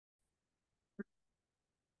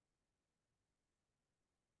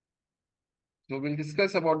So we'll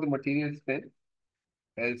discuss about the material strength.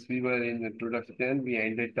 As we were in introduction, we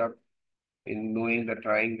ended up in knowing the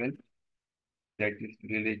triangle that is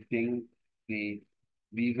relating the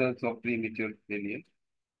reasons of premature failure.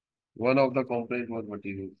 One of the components was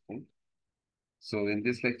material strength. So in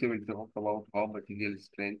this lecture, we'll talk about how material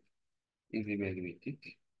strength is evaluated,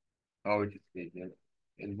 how it is measured,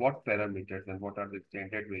 and what parameters and what are the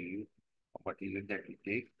standard values of material that we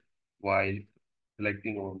take while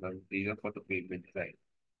selecting on the reason for the pavement design.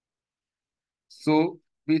 So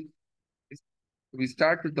we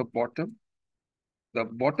start with the bottom. The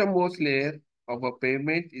bottommost layer of a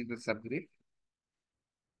pavement is the subgrade.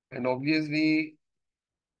 And obviously,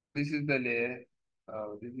 this is the layer,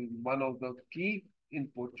 this is one of the key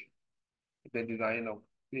input in the design of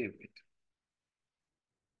pavement.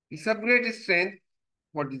 The subgrade strength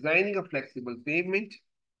for designing a flexible pavement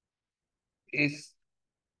is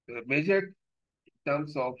measured in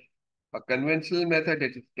terms of a conventional method,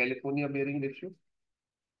 that is California bearing ratio,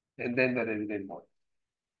 and then the resident model.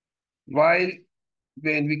 While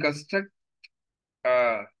when we construct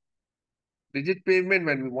a rigid pavement,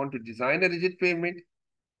 when we want to design a rigid pavement,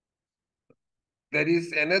 there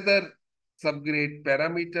is another subgrade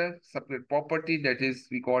parameter, subgrade property that is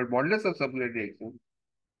we call modulus of subgrade reaction.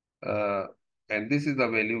 And this is the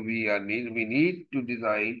value we need to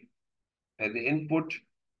design as the input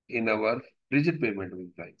in our rigid pavement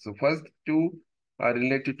design. So first two are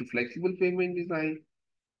related to flexible pavement design,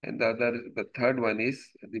 and the third one is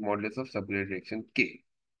the modulus of subgrade reaction K.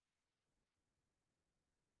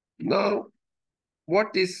 Now,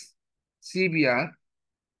 what is CBR?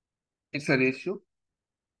 It's a ratio.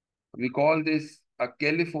 We call this a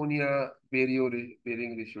California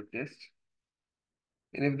bearing ratio test.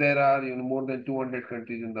 And if there are more than 200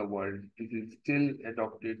 countries in the world, it is still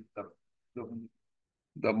adopted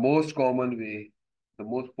the most common way, the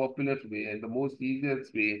most popular way, and the most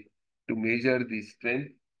easiest way to measure the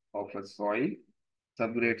strength of a soil,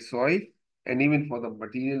 subgrade soil, and even for the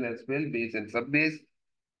material as well, base and subbase,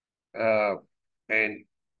 and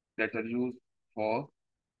that are used for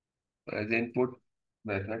as input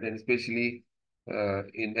method, and especially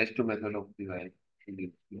in H2 method of design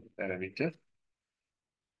parameter.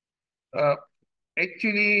 Uh,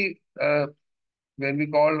 Actually, when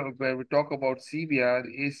we talk about CBR,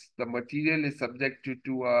 is the material is subjected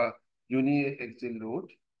to a uniaxial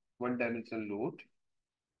load, one-dimensional load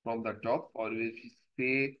from the top, or if we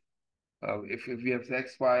say if we have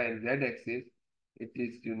X, Y, and Z axis, it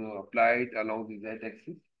is applied along the Z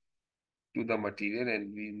axis to the material,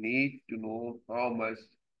 and we need to know how much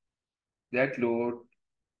that load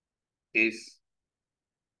is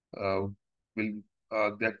uh, will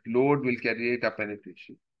that load will create a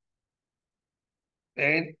penetration.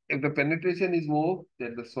 And if the penetration is more,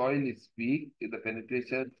 then the soil is weak. If the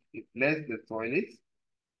penetration is less, the soil is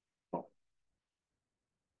strong.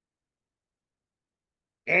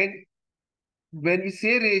 And when we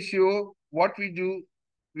say ratio, what we do,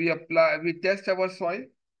 we test our soil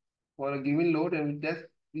for a given load, and we test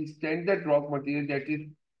the standard rock material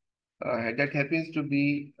that happens to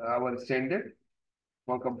be our standard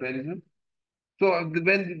for comparison. So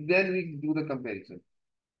then we do the comparison.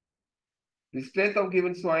 The strength of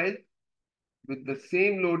given soil with the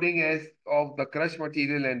same loading as of the crushed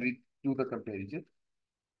material, and we do the comparison.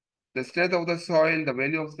 The strength of the soil, the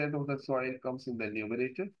value of strength of the soil comes in the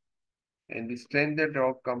numerator, and the standard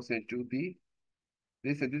rock comes into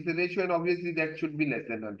this ratio, and obviously that should be less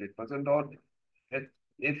than 100%, or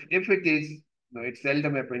if it is, no, it's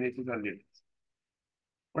seldom happens, it is 100%.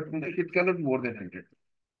 But it cannot be more than 100.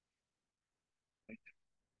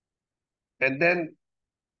 And then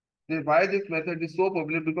why this method is so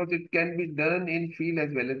popular? Because it can be done in field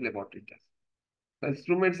as well as laboratory tests. The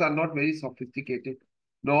instruments are not very sophisticated,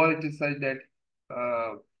 nor it is such that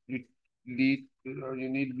you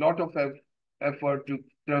need lot of effort to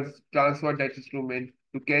transfer that instrument,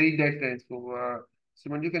 to carry that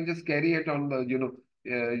instrument. You can just carry it on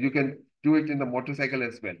you can do it in the motorcycle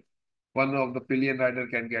as well. One of the pillion rider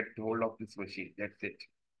can get hold of this machine. That's it.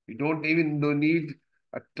 You don't even need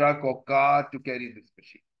a truck or car to carry this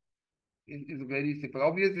machine. It's very simple.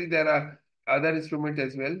 Obviously, there are other instruments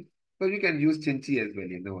as well. So you can use Chinchi as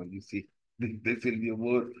well, you see. This will be a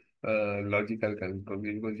more logical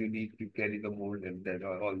because you need to carry the mold and that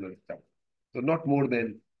all that stuff. So not more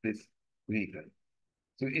than this vehicle.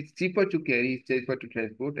 So it's cheaper to carry, it's cheaper to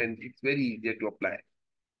transport, and it's very easier to apply,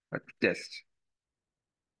 to test.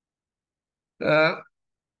 Uh,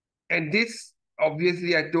 and this,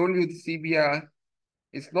 obviously, I told you the CBR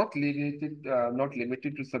is not limited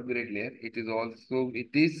to subgrade layer. It is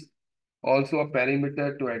also a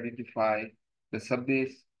parameter to identify the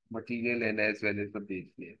subbase material and as well as the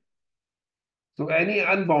base layer. So any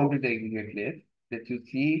unbounded aggregate layer that you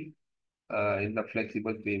see in the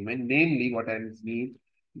flexible pavement, namely what I mean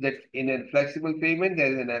that in a flexible pavement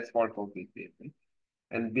there is an asphalt concrete pavement,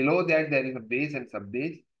 and below that there is a base and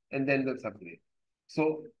sub-base, and then the subgrade.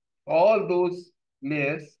 So all those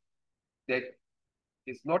layers that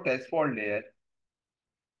is not asphalt layer,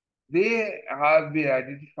 they have been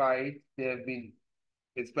identified, they have been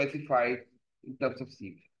specified in terms of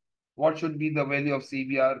CBR. What should be the value of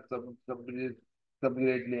CBR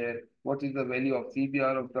subgrade layer? What is the value of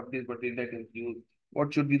CBR of subbase material that is used?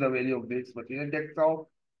 What should be the value of base material? That's how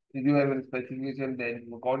if you have a specification, then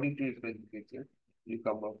according to your specification, you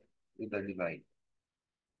come up with the design.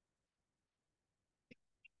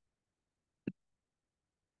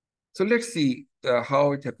 So let's see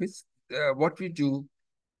how it happens. What we do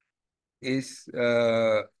is,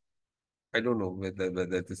 I don't know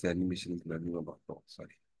whether this animation is learning about. No,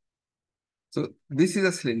 sorry. So this is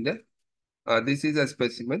a cylinder. This is a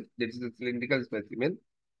specimen. This is a cylindrical specimen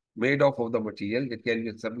made of the material. It can be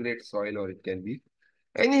a subgrade soil or it can be.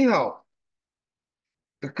 Anyhow,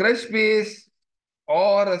 the crush base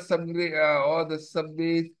or a subgrade or the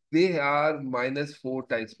subbase, they are -4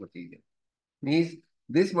 times material. Means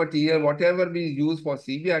this material, whatever we use for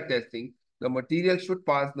CBR testing, the material should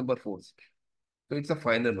pass number 4. So it's a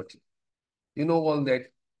finer material. You know all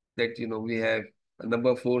that we have a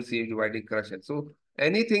number 4C dividing crush. And so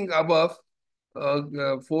anything above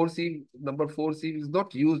 4C, number 4C is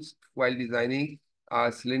not used while designing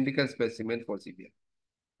a cylindrical specimen for CBR.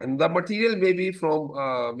 And the material may be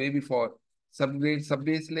from maybe for subgrade,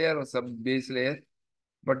 subbase layer or subbase layer.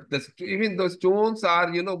 But even the stones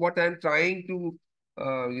are, what I'm trying to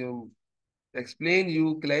explain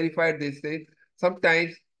you, clarify this. Say,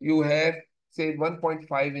 sometimes you have, say,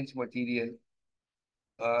 1.5-inch material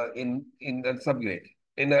in a subgrade,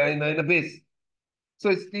 in a base. So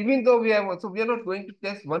it's, even though we are not going to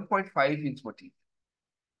test 1.5-inch material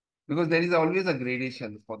because there is always a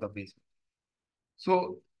gradation for the base.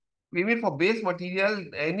 So even for base material,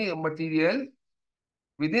 any material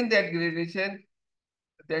within that gradation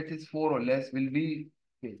that is 4 or less will be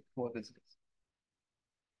okay for this case.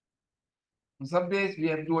 In some days we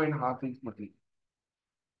have 2.5-inch material.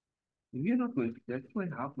 We are not going to test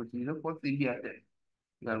 2.5 material for CBR test.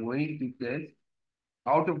 We are going to test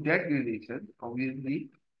out of that gradation, obviously,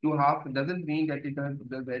 2.5 doesn't mean that it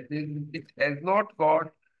has not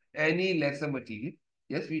got any lesser material.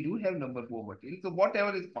 Yes, we do have number 4 material. So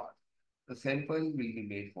whatever is passed, the sample will be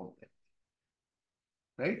made from that.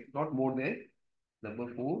 Right? Not more than number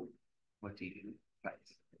 4 material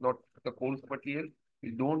size. Not the coarse material.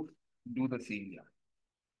 We don't do the CBR.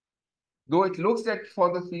 Though it looks that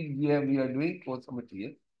for the CBR we are doing coarse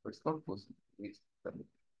material, but it's not coarse material.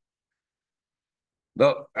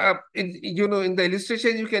 Now, in the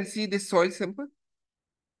illustration, you can see this soil sample,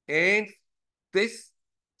 and this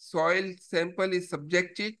soil sample is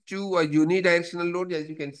subjected to a unidirectional load, as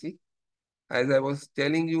you can see. As I was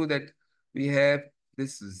telling you that we have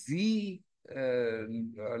this Z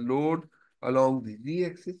load along the Z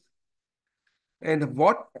axis. And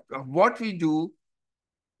what we do,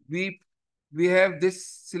 we have this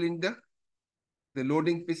cylinder, the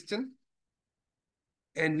loading piston,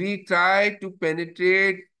 and we try to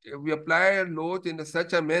penetrate, we apply a load in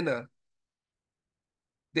such a manner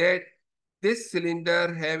that this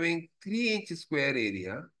cylinder having 3-inch square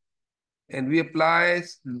area, and we apply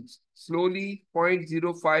slowly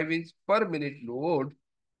 0.05 inch per minute load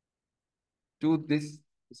to this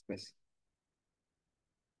space.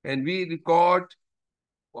 And we record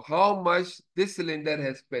how much this cylinder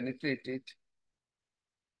has penetrated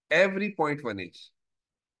every 0.1 inch.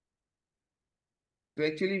 So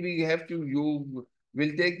actually we have to,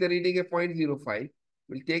 we'll take the reading at 0.05,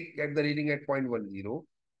 we'll take at the reading at 0.10,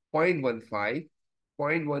 0.15,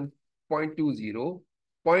 0.1, 0.20,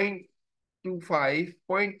 0.25,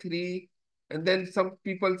 0.3, and then some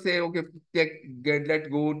people say, okay, let's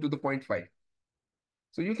go to the 0.5.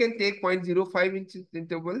 So you can take 0.05 inches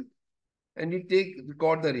interval and you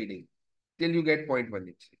record the reading till you get 0.1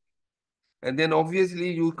 inch. And then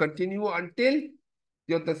obviously you continue until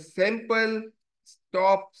the sample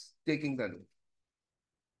stops taking the load.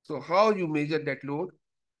 So how you measure that load?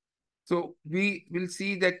 So we will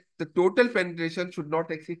see that the total penetration should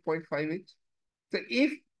not exceed 0.5 inch. So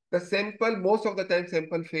if the sample, most of the time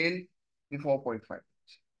sample fail before 0.5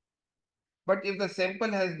 inch. But if the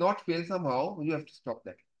sample has not failed somehow, you have to stop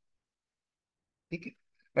that. Okay,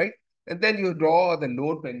 right? And then you draw the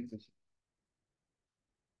load penetration.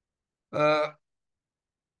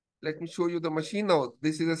 let me show you the machine now.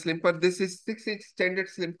 This is a slimper. This is 6-inch standard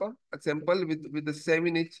slimper, a sample with a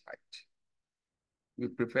 7-inch height. We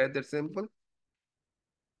prepare that sample.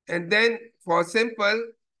 And then for sample,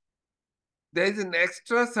 there is an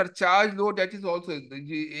extra surcharge load that is also,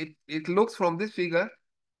 it looks from this figure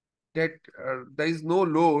that there is no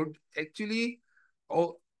load. Actually,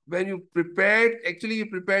 oh, when you prepared, actually you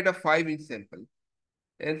prepared a 5-inch sample.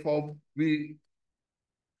 And for we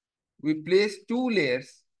place 2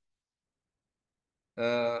 layers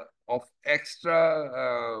of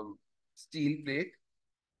extra steel plate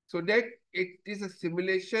so that it is a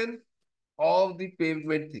simulation of the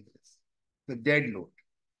pavement thickness, the dead load.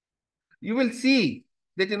 You will see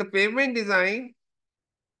that in a pavement design,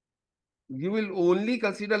 you will only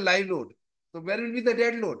consider live load. So where will be the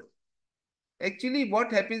dead load? Actually,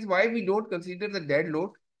 what happens, why we don't consider the dead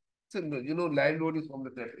load? So, live load is from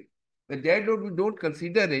the traffic. The dead load, we don't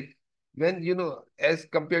consider it when, as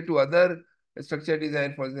compared to other structure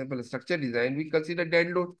design, for example, structure design, we consider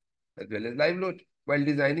dead load as well as live load while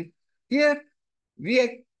designing. Here, we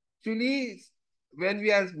actually, when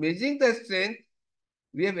we are measuring the strength,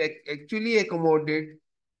 we have actually accommodated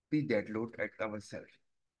the dead load at ourselves.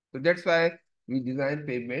 So that's why we design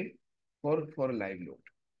pavement for a live load.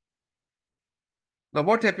 Now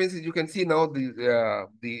what happens is you can see now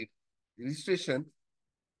the illustration.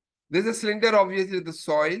 There's a cylinder, obviously the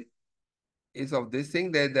soil is of this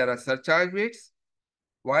thing. There are surcharge weights.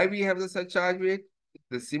 Why we have the surcharge weight?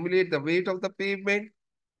 To simulate the weight of the pavement.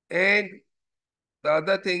 And the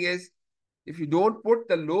other thing is, if you don't put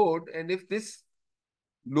the load, and if this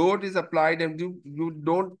load is applied and you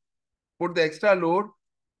don't put the extra load,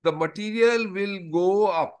 the material will go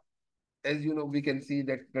up. As you know, we can see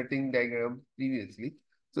that cutting diagram previously.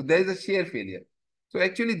 So there is a shear failure. So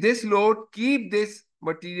actually this load keep this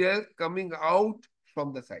material coming out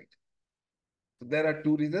from the side. So there are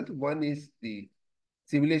 2 reasons. One is the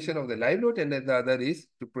simulation of the live load, and the other is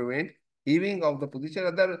to prevent heaving of the position.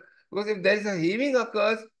 Because if there is a heaving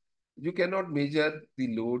occurs, you cannot measure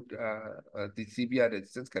the load, the CBR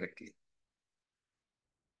resistance correctly.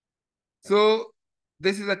 So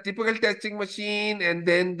this is a typical testing machine, and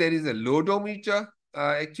then there is a loadometer.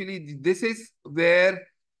 Actually, this is where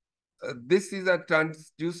this is a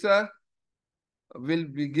transducer will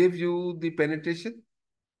give you the penetration.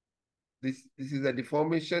 This is a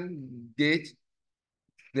deformation gauge.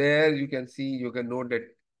 There you can see, you can note that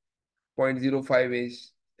 0.05 inch.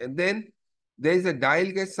 And then there is a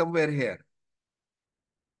dial gauge somewhere here.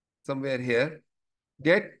 Somewhere here.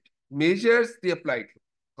 That measures the applied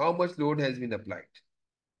load, how much load has been applied.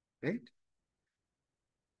 Right?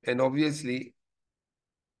 And obviously,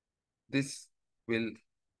 this will,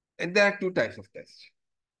 and there are 2 types of tests.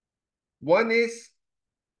 One is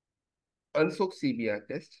unsoaked CBR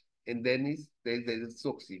test, and then there is a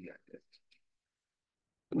soaked CBR test.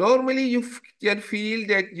 Normally, you can feel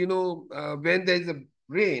that, when there is a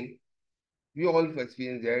rain, we all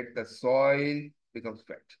experience that the soil becomes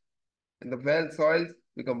wet. And when soil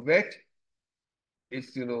become wet,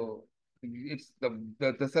 it's, it's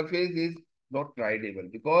the surface is not rideable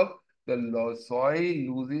because the soil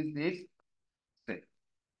loses its strength.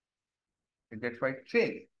 And that's why it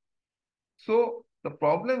fails. So the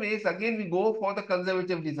problem is, again, we go for the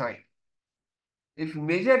conservative design. If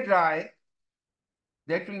measure dry,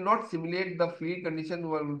 that will not simulate the field condition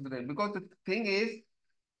because the thing is,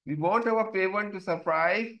 we want our pavement to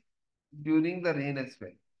survive during the rain as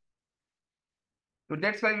well. So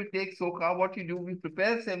that's why we take soak. What you do, we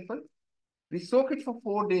prepare a sample, we soak it for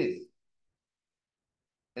 4 days,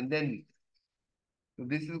 and then so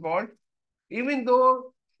this is called, even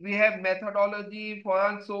though we have methodology for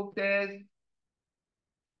unsoaked test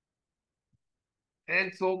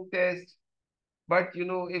and soak test, but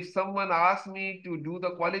if someone asks me to do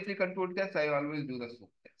the quality control test, I always do the soak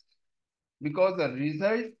test because the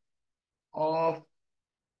result of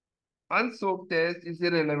unsoaked test is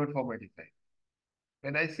irrelevant for my design.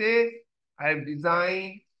 When I say I have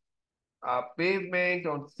designed a pavement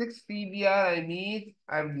on 6 CBR, I mean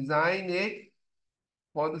I have designed it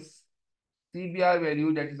for the CBR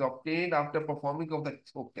value that is obtained after performing of the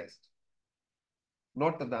soak test,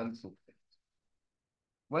 not the unsoaked test.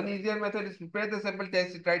 One easier method is prepare the sample,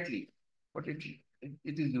 test it rightly, but it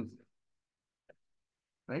is useless,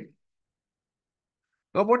 right?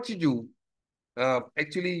 Now what you do,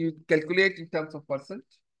 actually you calculate in terms of percent.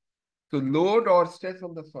 So load or stress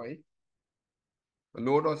on the soil,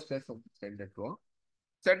 load or stress of the standard rock.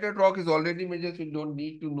 Standard rock is already measured, so you don't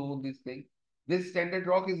need to know this thing. This standard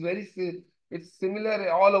rock is it's similar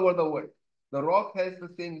all over the world. The rock has the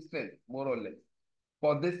same strength, more or less,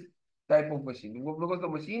 for this type of machine. Because the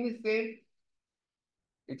machine is same,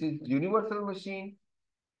 It is universal machine.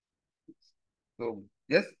 So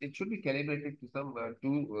yes, it should be calibrated to some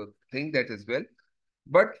thing that as well.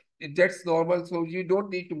 But that's normal. So you don't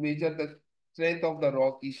need to measure the strength of the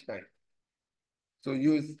rock each time. So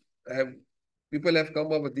have people have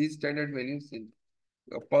come up with these standard values in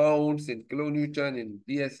pounds, in kilonewton, in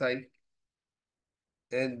psi,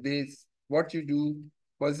 and this what you do.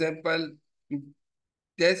 For example, to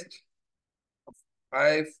test,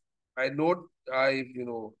 I've I note I've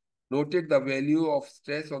noted the value of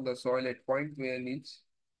stress on the soil at 0.1 inch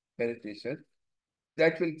penetration.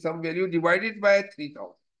 That will some value divided by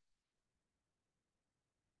 3,000.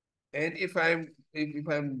 And if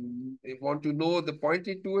want to know the 0.2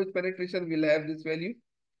 inch penetration, we'll have this value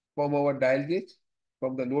from our dial gauge,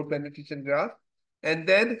 from the load penetration graph, and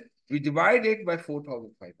then we divide it by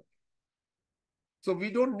 4,500. So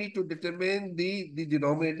we don't need to determine the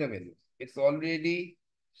denominator value. It's already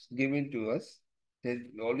given to us. It has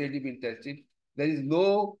already been tested. There is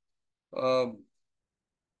no um,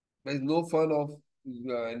 there is no fun of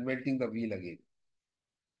inventing the wheel again.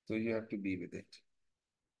 So you have to be with it.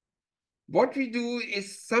 What we do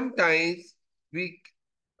is sometimes we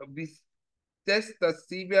test the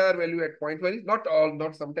CBR value at 0.1.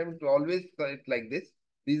 Not sometimes, it's always like this.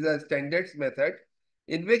 These are standards method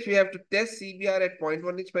in which we have to test CBR at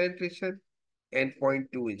 0.1 inch penetration and zero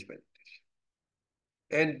point 0.2 inch penetration.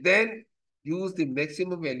 And then use the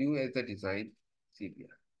maximum value as the design CBR.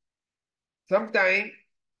 Sometimes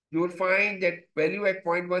you will find that value at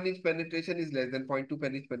 0.1 inch penetration is less than 0.2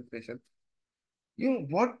 inch penetration. You know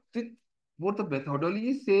what the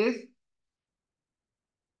methodology says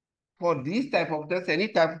for these type of tests, any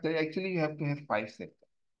type of test, actually you have to have 5 samples,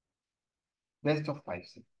 best of 5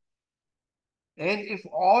 samples. And if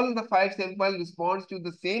all the 5 samples responds to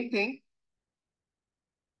the same thing,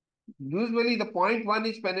 usually the 0.1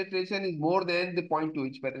 inch penetration is more than the 0.2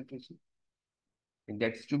 inch penetration. And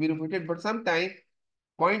that's to be repeated, but sometimes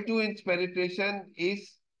 0.2 inch penetration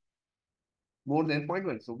is more than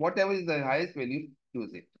 0.1. So whatever is the highest value,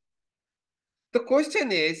 use it. The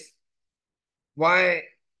question is why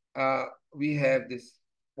we have this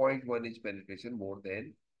 0.1 inch penetration more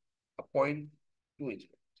than a 0.2 inch penetration.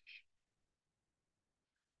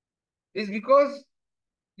 It's because,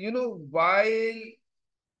 while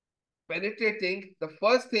penetrating, the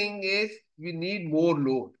first thing is we need more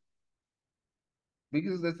load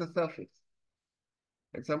because there's a surface.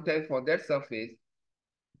 And sometimes for that surface,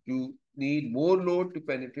 you need more load to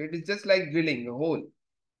penetrate. It's just like drilling a hole.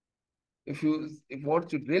 If you want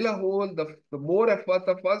to drill a hole, the more effort,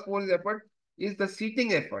 the first more effort is the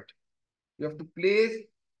seating effort. You have to place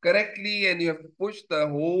correctly and you have to push the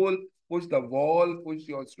hole, push the wall, push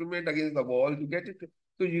your instrument against the wall to get it.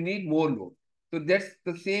 So you need more load. So that's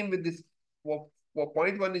the same with this. For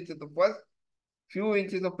 0.1 inches, the first few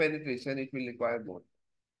inches of penetration, it will require more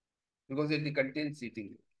because it contains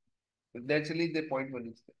seating. So naturally, the 0.1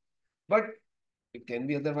 inch. But it can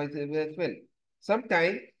be otherwise as well.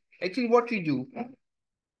 Sometimes, actually, what we do,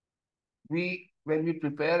 when we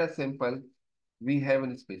prepare a sample, we have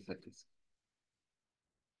a spacer disk.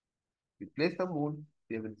 We place the mold,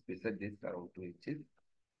 we have a spacer disk around 2 inches,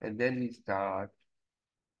 and then we start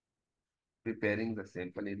preparing the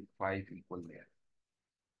sample in 5 equal layers.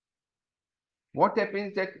 What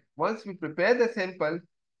happens that once we prepare the sample,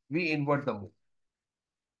 we invert the mold.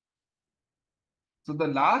 So the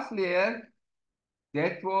last layer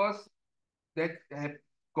that was that had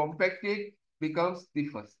compacted becomes the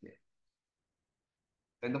first layer.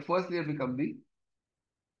 And the first layer becomes the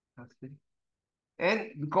last layer.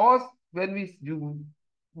 And because when we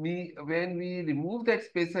remove that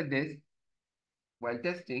spacer disk while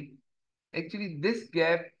testing, actually this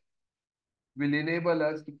gap will enable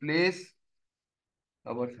us to place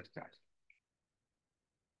our surcharge.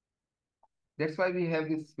 That's why we have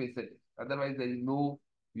this spacer disk. Otherwise, there is no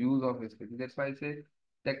use of a spacer. That's why I say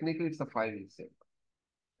technically it's a 5 inch sample.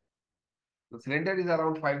 The cylinder is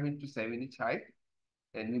around 5 inch to 7 inch height,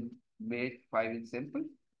 and we made 5 inch sample.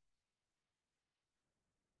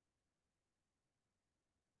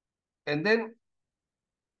 And then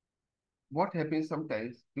what happens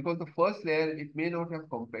sometimes, because the first layer, it may not have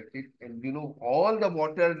compacted, and all the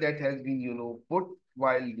water that has been, put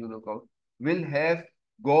while, will have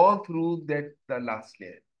gone through the last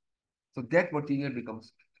layer. So that material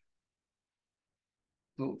becomes.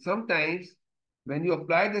 So sometimes when you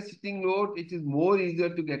apply the sitting load, it is more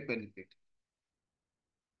easier to get penetrated.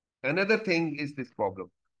 Another thing is this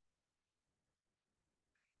problem.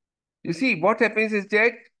 You see, what happens is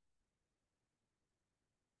that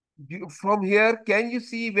from here, can you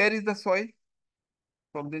see where is the soil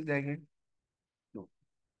from this diagram? No.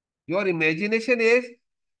 Your imagination is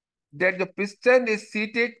that the piston is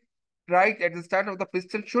seated right at the start of the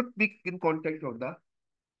piston should be in contact of the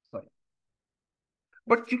soil.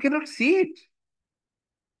 But you cannot see it.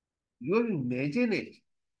 You have to imagine it.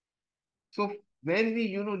 So when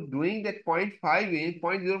we, doing that 0.5 inch,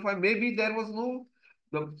 0.05, maybe there was no,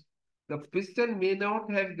 the, the piston may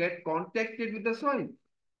not have get contacted with the soil.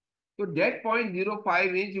 So that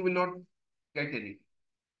 0.05 inch, you will not get any.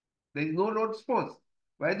 There is no load response.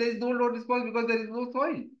 Why there is no load response? Because there is no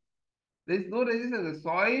soil. There is no resistance. The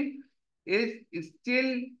soil is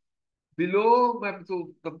still below.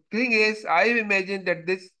 So the thing is, I imagine that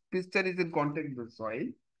this piston is in contact with the soil.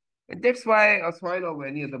 And that's why a soil or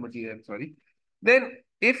any other material, sorry. Then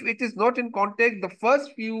if it is not in contact, the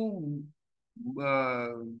first few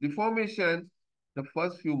deformation, the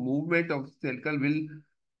first few movement of circle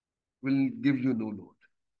will give you no load.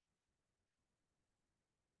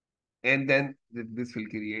 And then this will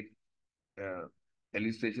create uh,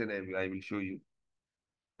 illustration I will show you.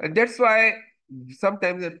 And that's why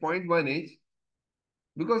sometimes at 0.1 inch,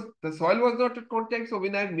 because the soil was not at contact, so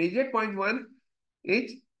when I measured 0.1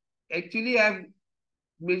 inch, actually I have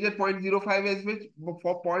measured 0.05 as which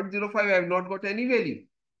for 0.05 I have not got any value.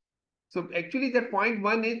 So actually the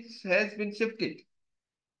 0.1 inch has been shifted.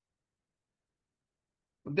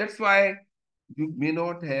 That's why you may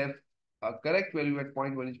not have a correct value at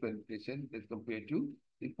 0.1 inch penetration as compared to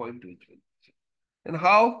the 0.2 inch penetration. And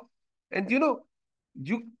how? And you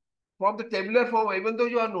from the tabular form, even though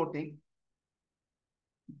you are noting,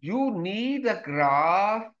 you need a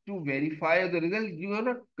graph to verify the result. You are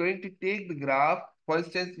not going to take the graph. For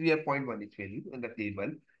instance, we have 0.1 inch value in the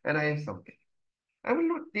table, and I have something. I will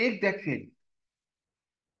not take that value.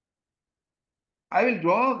 I will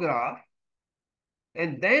draw a graph,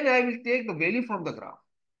 and then I will take the value from the graph.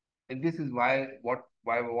 And this is what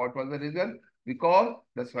was the result? Because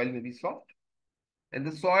the soil may be soft, and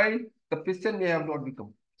the soil, the piston may have not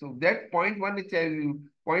become. So that 0.1 inch, I will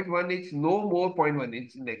 0.1 inch, no more 0.1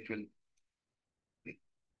 inch in the actual.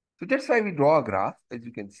 So that's why we draw a graph, as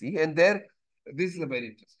you can see, and there, this is a very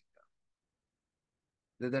interesting.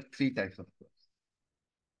 There are three types of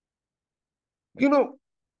graphs.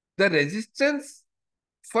 The resistance,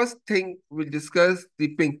 first thing we'll discuss the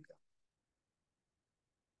pink.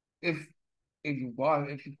 If if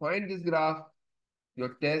you find this graph,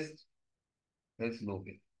 your test has no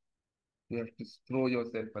way. You have to throw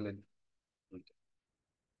yourself a little.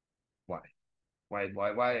 Why?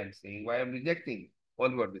 Why I'm saying, why I'm rejecting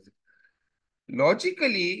all what this is.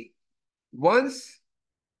 Logically, once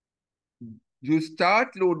you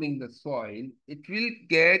start loading the soil, it will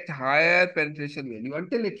get higher penetration value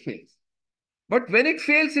until it fails. But when it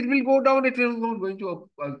fails, it will go down. It is not going to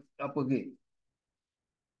up again.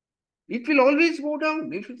 It will always go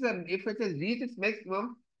down. If it has reached its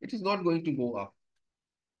maximum, it is not going to go up.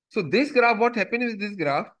 So this graph, what happened with this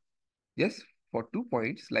graph? Yes, for 2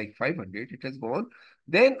 points, like 500, it has gone.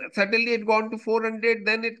 Then suddenly it gone to 400.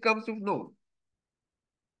 Then it comes to no.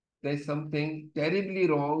 There's something terribly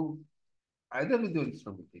wrong, either with your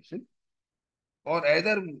instrumentation or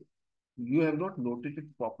either you have not noted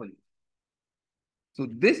it properly. So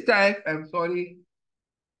this time, I'm sorry,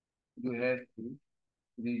 you have to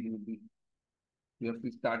you have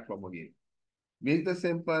to start from again. Make the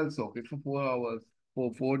sample, soak it for 4 hours,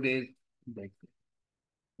 for 4 days. That's it.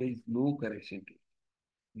 There is no correction to it.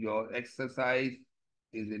 Your exercise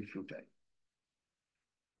is in futile.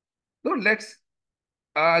 Now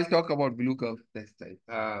I'll talk about blue curve next time.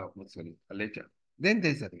 Sorry, later. Then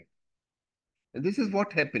there's a ring. And this is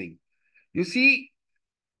what happening. You see,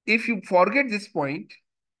 if you forget this point,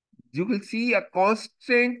 you will see a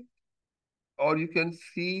constant, or you can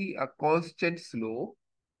see a constant slope,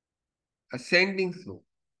 ascending slope.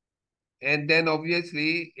 And then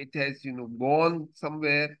obviously it has, gone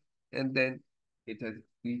somewhere and then it has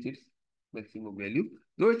reached its maximum value,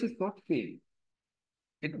 though it has not failed.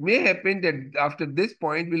 It may happen that after this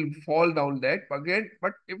point will fall down that again,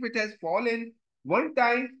 but if it has fallen one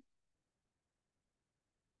time,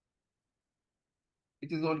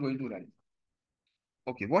 it is not going to rise.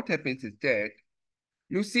 Okay, what happens is that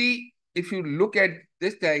you see, if you look at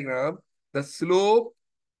this diagram, the slope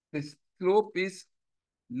is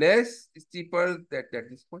less steeper than at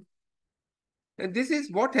this point. And this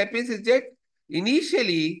is what happens is that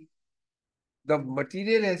initially the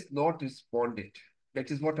material has not responded. That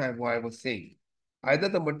is what I was saying. Either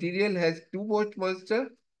the material has too much moisture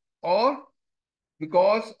or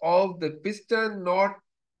because of the piston not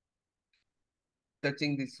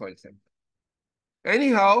touching the soil sample.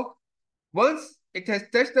 Anyhow, once it has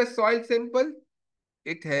touched the soil sample,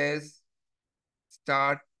 it has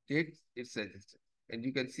started its resistance. And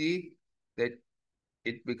you can see that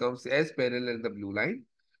It becomes as parallel as the blue line.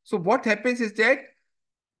 So what happens is that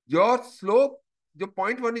your slope, your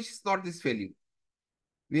point one is not this value.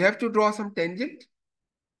 We have to draw some tangent.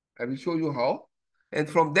 I will show you how. And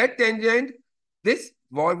from that tangent, this,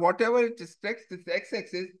 whatever it strikes this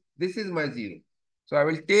x-axis, this is my zero. So I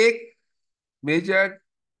will take measured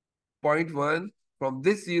point one from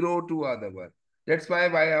this zero to other one. That's why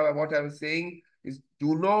what I was saying is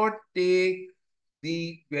do not take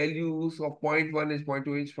the values of point one is point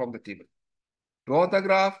two inch from the table. Draw the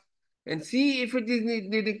graph and see if it is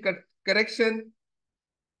needing correction.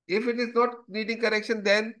 If it is not needing correction,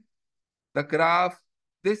 then the graph,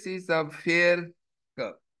 this is a fair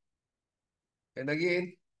curve. And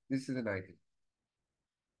again, this is an ideal.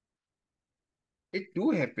 It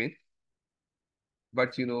do happen,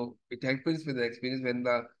 but it happens with the experience when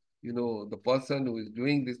the person who is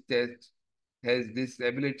doing this test has this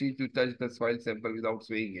ability to touch the soil sample without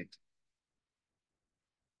swaying it.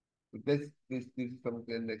 So this is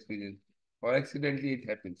something experience. Or accidentally it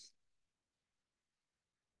happens.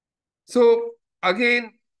 So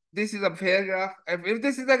again, this is a fair graph. If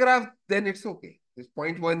this is a graph, then it's okay. This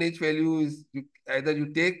 0.1 value is either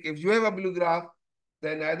you take, if you have a blue graph,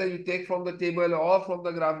 then either you take from the table or from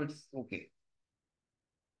the graph, it's okay.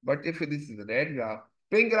 But if this is a red graph,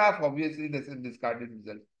 pink graph, obviously this is discarded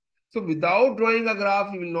result. So without drawing a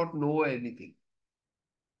graph, you will not know anything,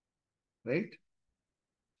 right?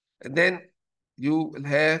 And then you will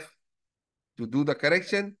have to do the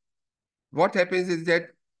correction. What happens is that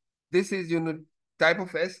this is, type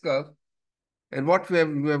of S curve. And what we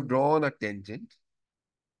have drawn a tangent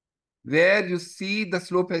where you see the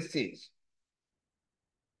slope has changed.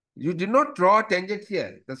 You did not draw a tangent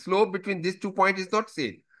here. The slope between these 2 points is not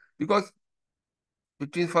same because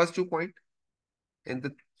between first 2 points and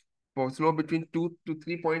the slope between 2 to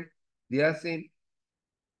 3 points, they are same.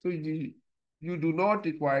 So you do not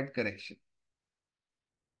require correction.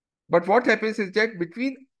 But what happens is that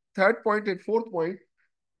between third point and fourth point,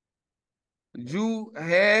 you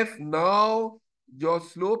have now your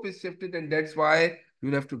slope is shifted, and that's why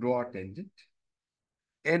you have to draw a tangent.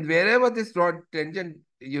 And wherever this draw tangent,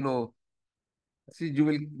 see, you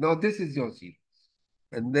will now this is your zero.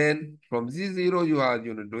 And then from z0, you are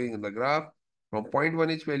doing in the graph from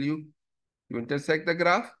 0.1 each value, you intersect the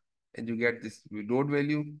graph and you get this dot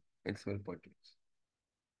value and 7.2.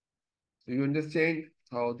 So you understand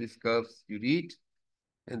how these curves you read.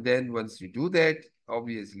 And then once you do that,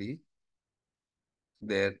 obviously,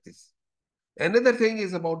 there is. Another thing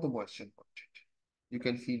is about the moisture content. You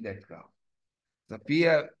can see that graph. The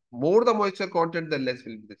PR, more the moisture content, the less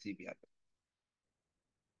will be the CBR.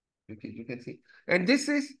 You can see. And this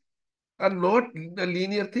is not a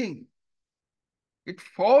linear thing. It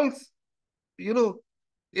falls,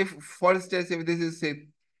 if for instance, if this is say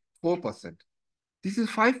 4%, this is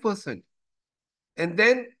 5%. And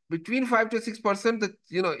then between 5 to 6%, that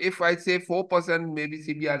if I say 4%, maybe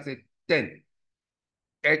CBR say 10.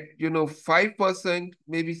 At 5%,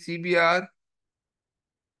 maybe CBR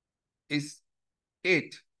is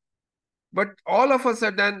 8. But all of a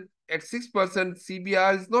sudden, at 6%,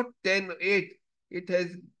 CBR is not 10, 8. It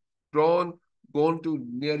has gone to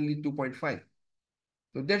nearly 2.5.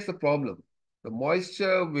 So that's the problem. The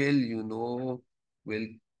moisture will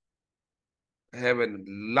have a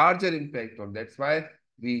larger impact on. That's why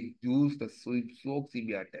we use the slope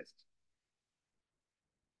CBR test.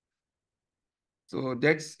 So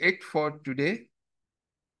that's it for today.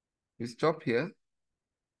 We stop here.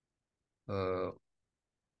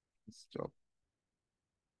 Stop.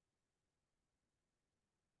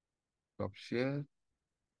 Stop share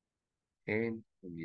and